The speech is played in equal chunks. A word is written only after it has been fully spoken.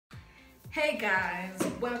Hey guys,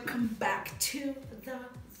 welcome back to the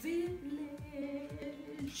village.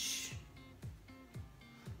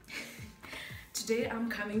 Today I'm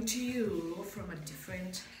coming to you from a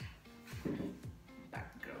different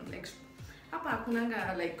background. Like hapa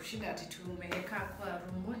hakunanga like kushinda ati tumeweka kwa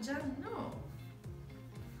room moja. No.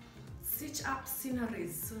 Switch up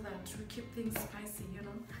sceneries so that we keep things spicy, you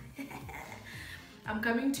know. I'm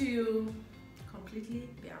coming to you completely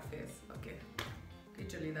barefaced. Okay.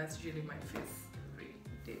 Literally, that's really my face every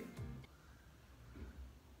day.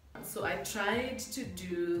 So I tried to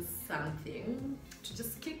do something to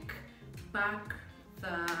just kick back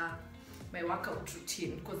my workout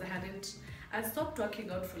routine because I stopped working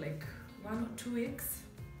out for like 1 or 2 weeks.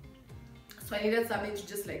 So I needed something to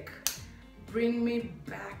just like bring me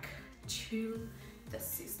back to the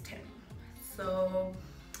system. So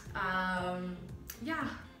yeah,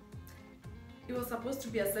 it was supposed to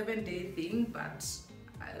be a 7-day thing, but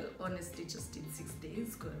I honestly just did 6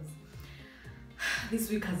 days because this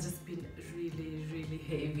week has just been really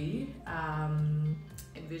heavy and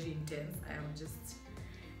very intense. I am just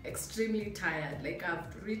extremely tired. Like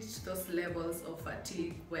I've reached those levels of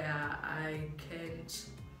fatigue where I can't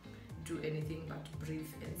do anything but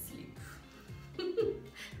breathe and sleep.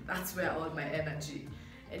 That's where all my energy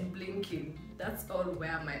and blinking, that's all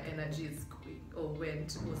where my energy is going or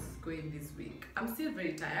was going this week. I'm still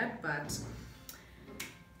very tired, but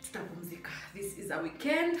this is a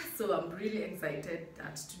weekend, so I'm really excited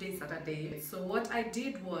that today is Saturday. So what I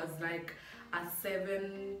did was like a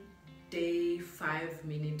 7-day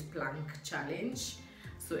 5-minute plank challenge.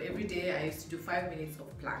 So every day I used to do 5 minutes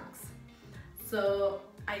of planks. So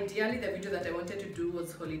ideally the video that I wanted to do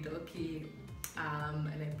was Holly Dolky,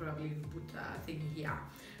 and I probably put a thing here.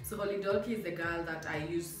 So Holly Dolky is the girl that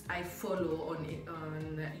I follow on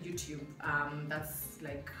YouTube. That's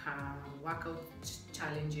like her workout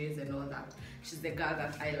challenges and all that. She's the girl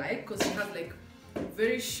that I like because she has like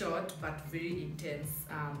very short but very intense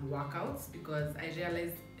workouts, because I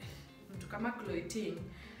realized to come clothing,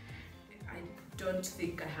 I don't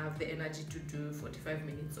think I have the energy to do 45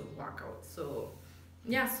 minutes of workout. So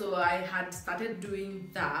yeah, so I had started doing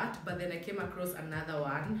that, but then I came across another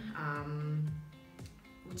one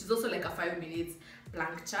which is also like a 5 minutes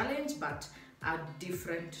plank challenge, but a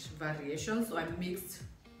different variation. So I mixed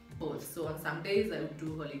both. So on some days I would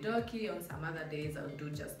do Holly Dolky, on some other days I would do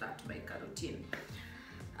just that my routine.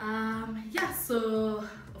 Yeah, so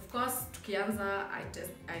of course tukianza I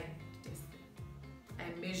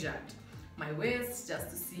measured my waist just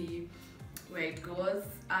to see where it goes,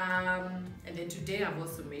 and then today I've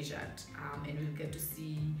also measured, and we'll get to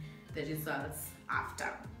see the results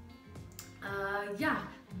after. Yeah,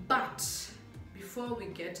 but before we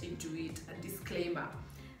get into it, a disclaimer: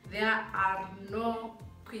 there are no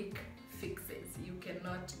quick fixes. You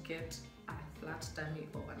cannot get a flat tummy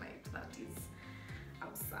overnight. That is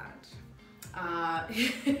absurd.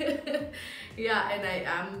 Yeah, and I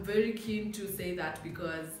am very keen to say that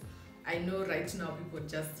because I know right now people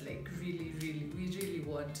just like we really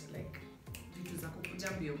want like vitu za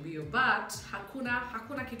kukuja mbio mbio, but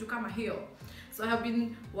hakuna kitu kama hiyo. So I have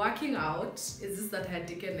been working out. It's just that I had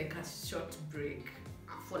taken like a short break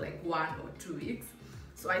for like 1 or 2 weeks.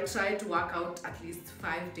 So I try to work out at least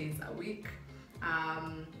 5 days a week,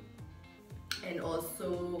 and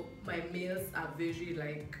also my meals are very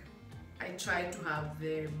like, I try to have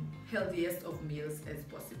the healthiest of meals as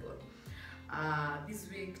possible. This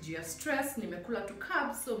week due to stress nimekula 2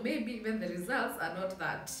 carbs, so maybe even the results are not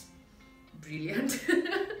that brilliant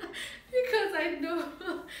because I know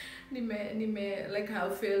like I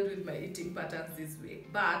have failed with my eating patterns this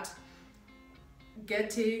week. But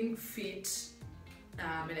getting fit,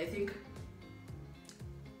 and I think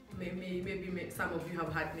maybe some of you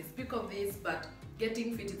have heard me speak of this, but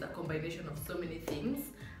getting fit is a combination of so many things,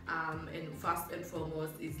 and first and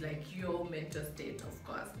foremost is like your mental state, of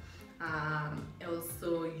course.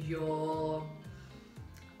 Also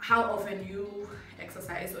how often you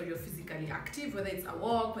exercise or you're physically active, whether it's a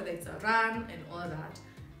walk, whether it's a run, and all that.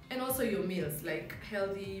 And also your meals, like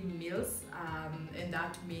healthy meals, and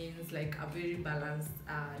that means like a very balanced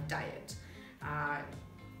diet.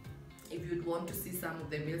 If you'd want to see some of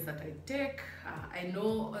the meals that I take, I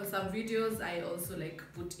know on some videos I also like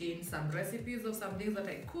put in some recipes of some things that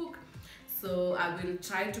I cook. So I will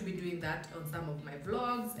try to be doing that on some of my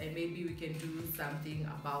vlogs, and maybe we can do something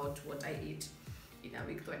about what I eat in a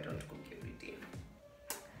week so I don't cook every day.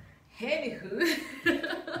 Anywho,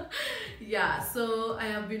 yeah, so I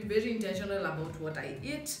have been very intentional about what I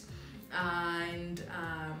eat, and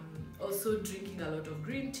also drinking a lot of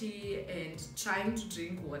green tea and trying to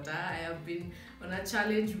drink water. I have been on a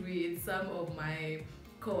challenge with some of my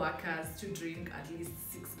co-workers to drink at least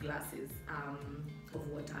 6 glasses of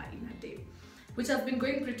water in a day, which has been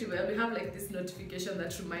going pretty well. We have like this notification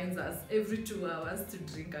that reminds us every 2 hours to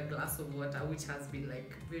drink a glass of water, which has been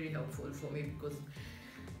like very helpful for me because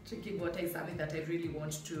drinking water is something that I really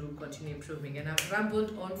want to continue improving. And I've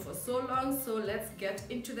rambled on for so long, so let's get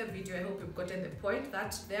into the video. I hope you've gotten the point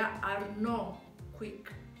that there are no quick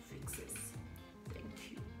fixes.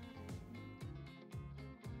 Thank you.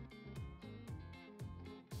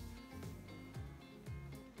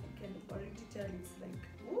 I can already tell it's like,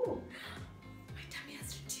 ooh, my tummy has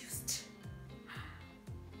reduced.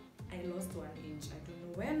 I lost 1 inch. I don't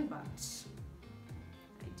know when, but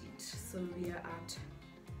I did. So we are at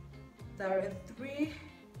 3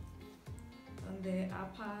 on the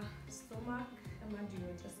upper stomach, and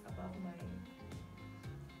you're just above my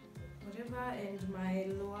whatever, and my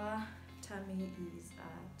lower tummy is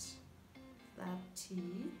at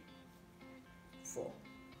 34.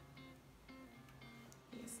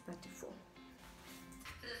 Yes, 34.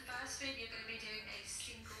 For the first bit, you're going to be doing a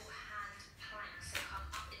single hand plank. So come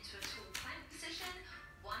up into a tall plank position,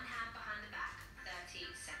 one hand behind the back, 30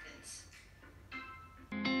 seconds.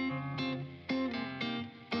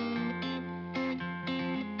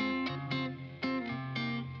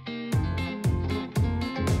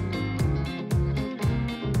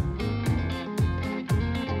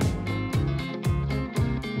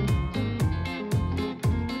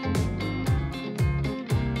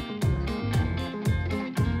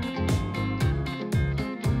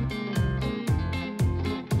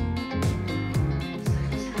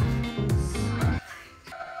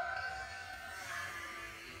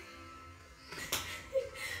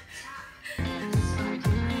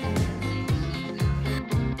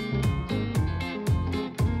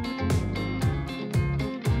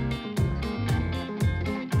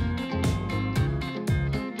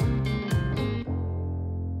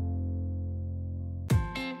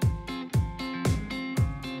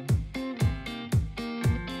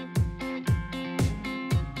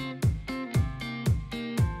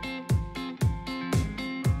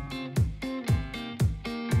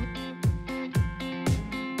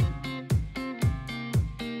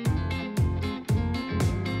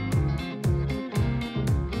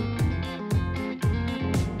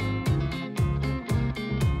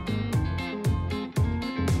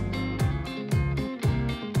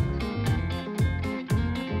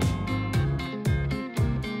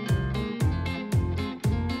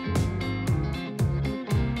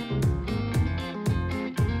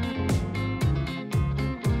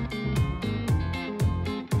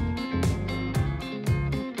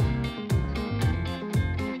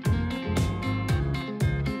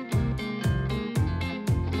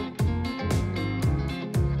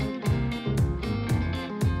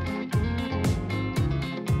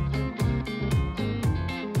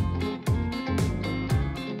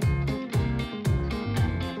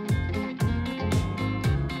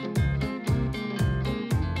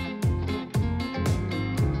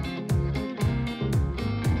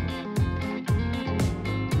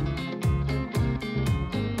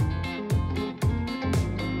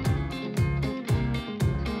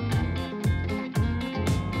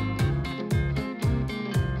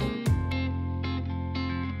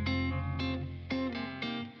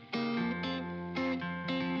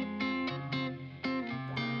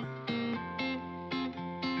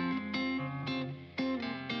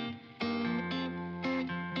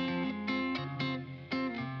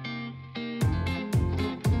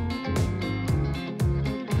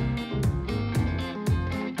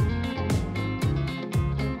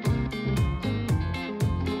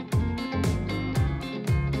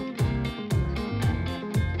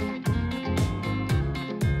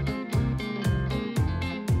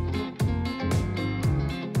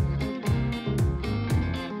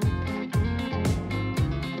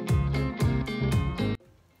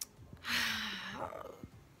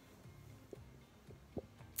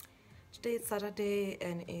 Today is Saturday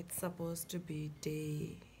and it's supposed to be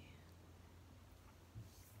day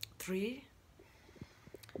 3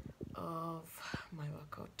 of my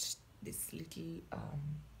workout, this little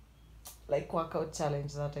like workout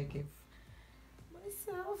challenge that I give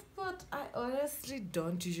myself. But I honestly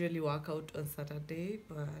don't usually work out on Saturday,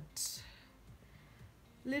 but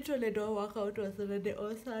literally don't work out on Saturday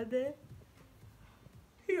or Sunday.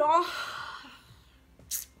 Yeah.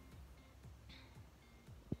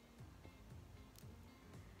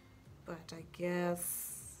 But I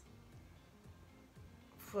guess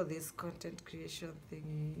for this content creation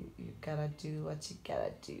thing, you gotta do what you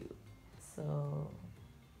gotta do. So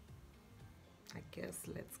I guess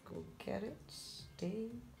let's go get it. Day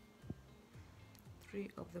 3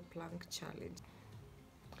 of the plank challenge.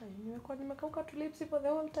 Nimekuwa nimekauka tu lips for the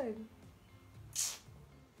whole time.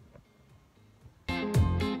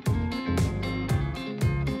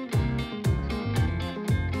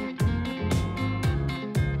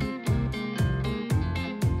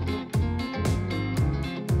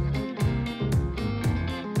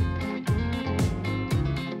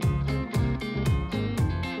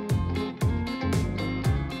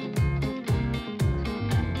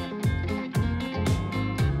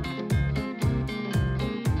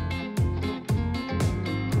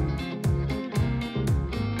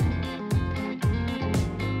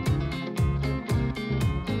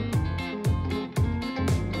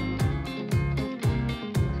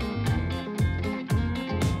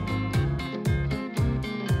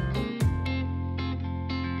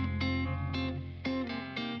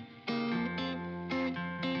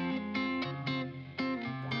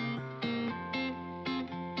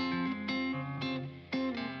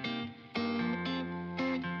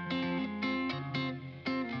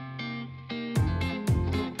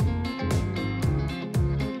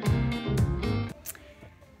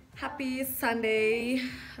 Happy Sunday.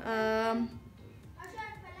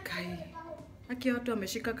 Kai. Aki watu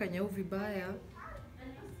wameshika kanyau vibaya.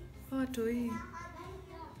 Watu hii.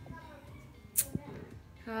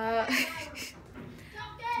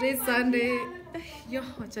 Today Sunday. Yo,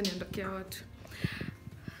 wacha niondokea watu.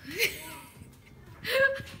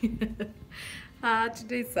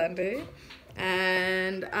 Today Sunday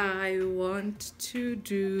and I want to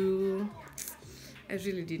do, I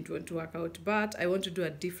really didn't want to work out, but I want to do a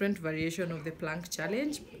different variation of the plank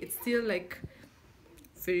challenge. It's still like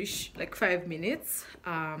like 5 minutes,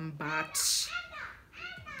 but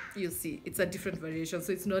you'll see it's a different variation,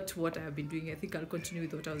 so it's not what I have been doing. I think I'll continue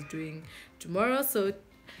with what I was doing tomorrow. So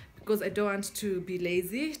because I don't want to be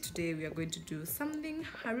lazy, today we are going to do something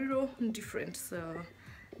hariro different. So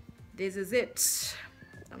this is it.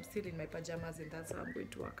 I'm still in my pajamas and that's how I'm going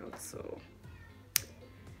to work out. So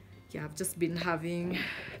yeah, I've just been having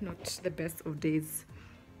not the best of days,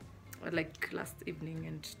 like last evening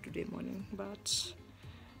and today morning, but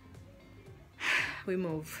we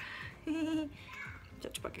move. I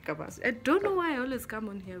don't know why I always come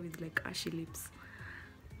on here with like ashy lips.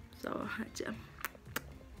 So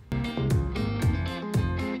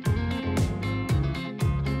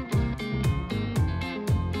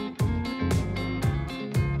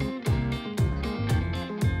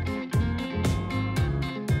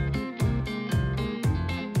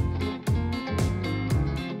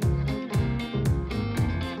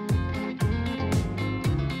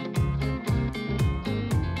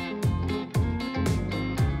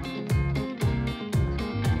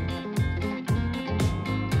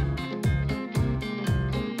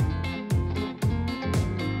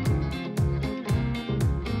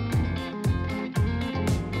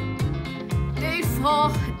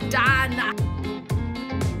done.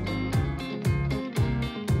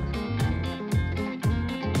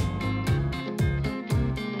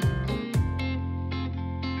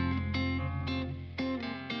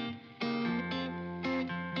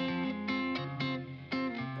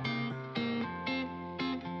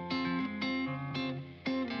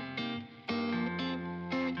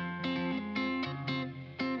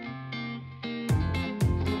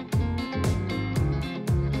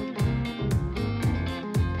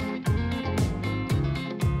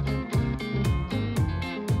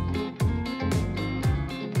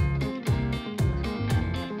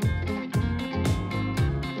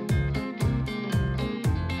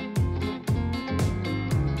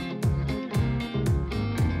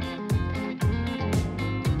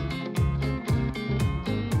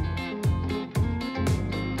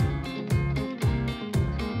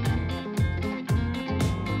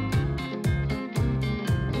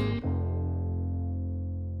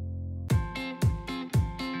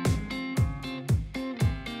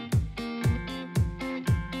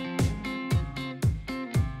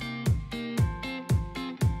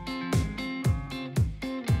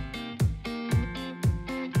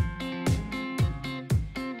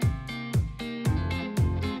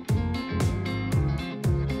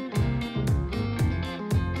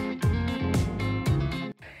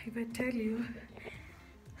 I tell you,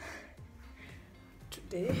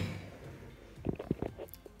 today,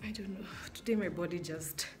 I don't know, today my body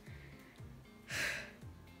just,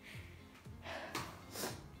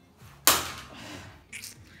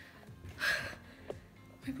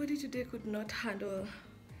 my body today could not handle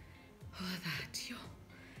all that. Yo.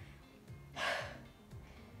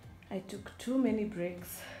 I took too many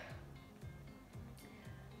breaks.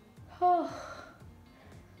 Oh,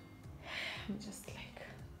 I'm just like,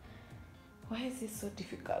 why is this so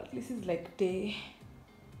difficult? This is like day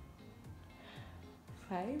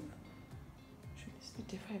 5. Should this be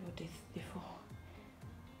day 5 or day 4?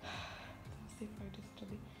 Thursday, Friday,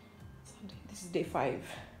 Saturday, Sunday. This is day 5.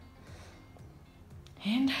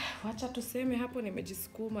 And wacha tuseme hapo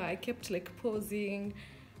nimejiskuma. I kept like pausing,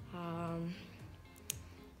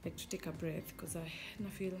 like to take a breath because I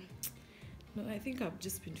think I've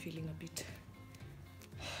just been feeling a bit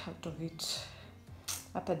out of it.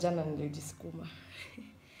 Hata jana nilijiskuma.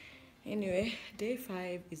 Anyway, day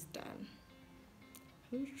 5 is done.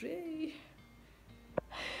 Hooray!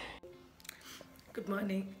 Good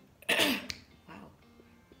morning. Wow.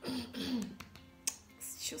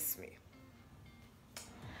 Excuse me.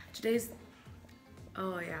 Today's,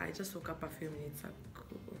 oh yeah, I just woke up a few minutes ago.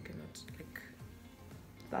 Okay, not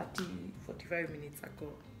like 45 minutes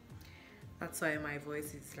ago. That's why my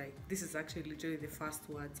voice is like, this is actually literally the first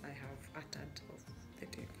words I have uttered of the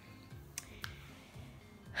day.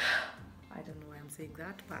 I don't know why I'm saying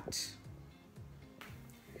that, but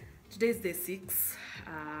today's day 6.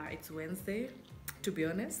 It's Wednesday. To be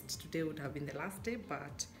honest, today would have been the last day,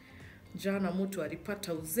 but jana mtu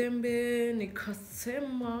alipata uzembe,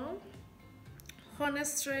 nikasema,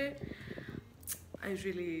 honestly, I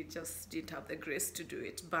really just didn't have the grace to do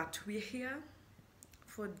it. But we're here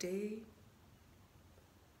for day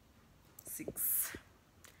 6.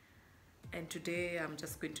 And today I'm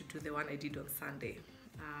just going to do the one I did on Sunday.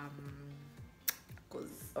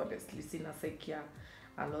 Because honestly, sina sekia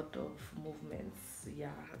a lot of movements.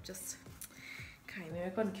 Yeah, I've just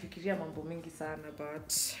nimekuwa nikifikiria mambo mingi sana,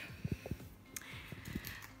 but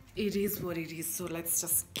it is what it is. So let's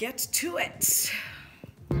just get to it.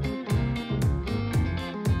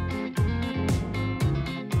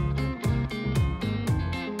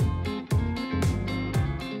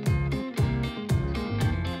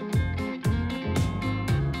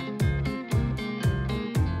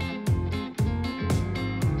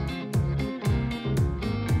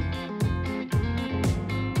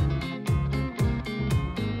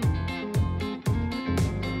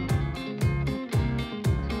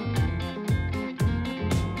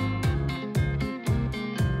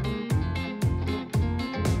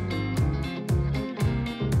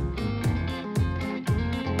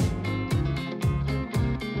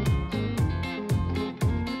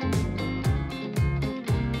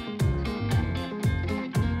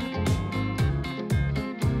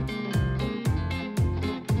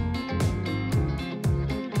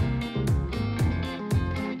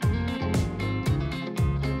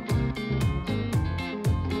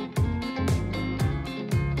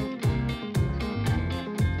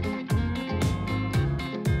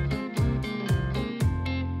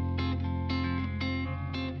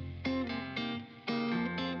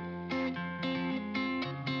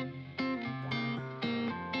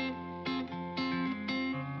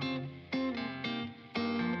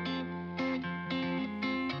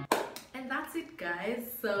 That's it, guys.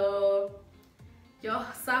 So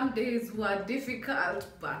some days were difficult,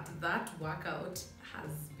 but that workout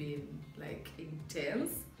has been like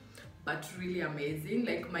intense but really amazing.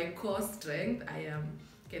 Like my core strength, I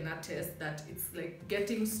can attest that it's like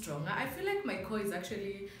getting stronger. I feel like my core is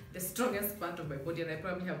actually the strongest part of my body, and I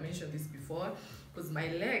probably have mentioned this before, because my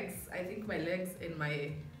legs, I think my legs and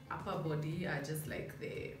my upper body are just like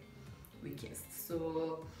the weakest.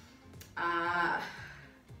 So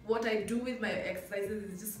what I do with my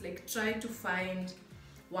exercises is just like try to find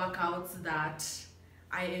workouts that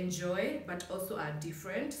I enjoy but also are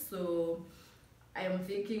different. So I am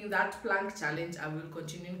thinking that plank challenge, I will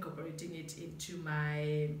continue incorporating it into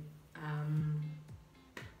my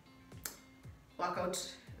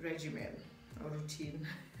workout regimen or routine.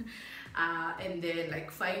 And then like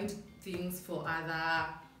find things for other,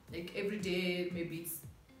 like every day, maybe it's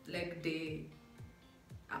leg day,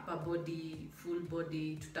 upper body, full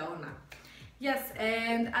body, tutaona. Yes,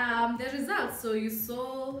 and the results. So you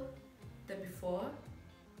saw the before.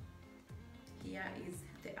 Here is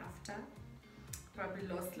the after. Probably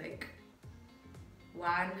lost like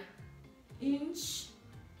 1 inch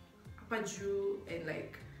upper juu and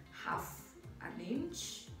like half an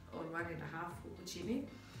inch or 1.5 huku chini.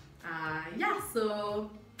 Yeah, so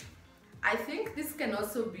I think this can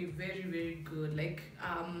also be very, very good. Like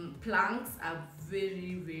planks are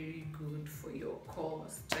very, very good for your core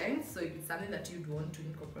strength. So if it's something that you'd want to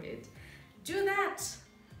incorporate, do that.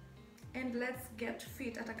 And let's get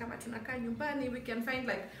fit. Hata kama tunakaa nyumbani, we can find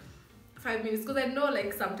like 5 minutes, because I know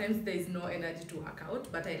like sometimes there is no energy to work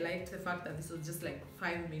out, but I liked the fact that this was just like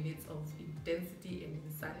 5 minutes of intensity and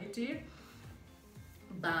insanity,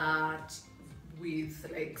 but with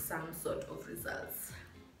like some sort of results.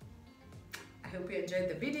 I hope you enjoyed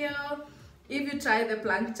the video. If you try the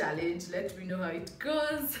plank challenge, let me know how it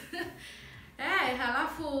goes. Hey,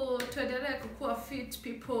 halafu tuendelee kukuwa fit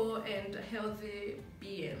people and healthy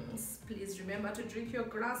beings. Please remember to drink your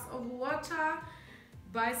glass of water,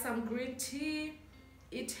 buy some green tea,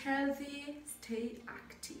 eat healthy, stay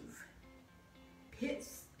active.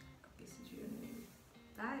 Peace. Okay, see you.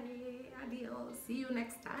 Bye. Adios. See you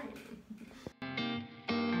next time.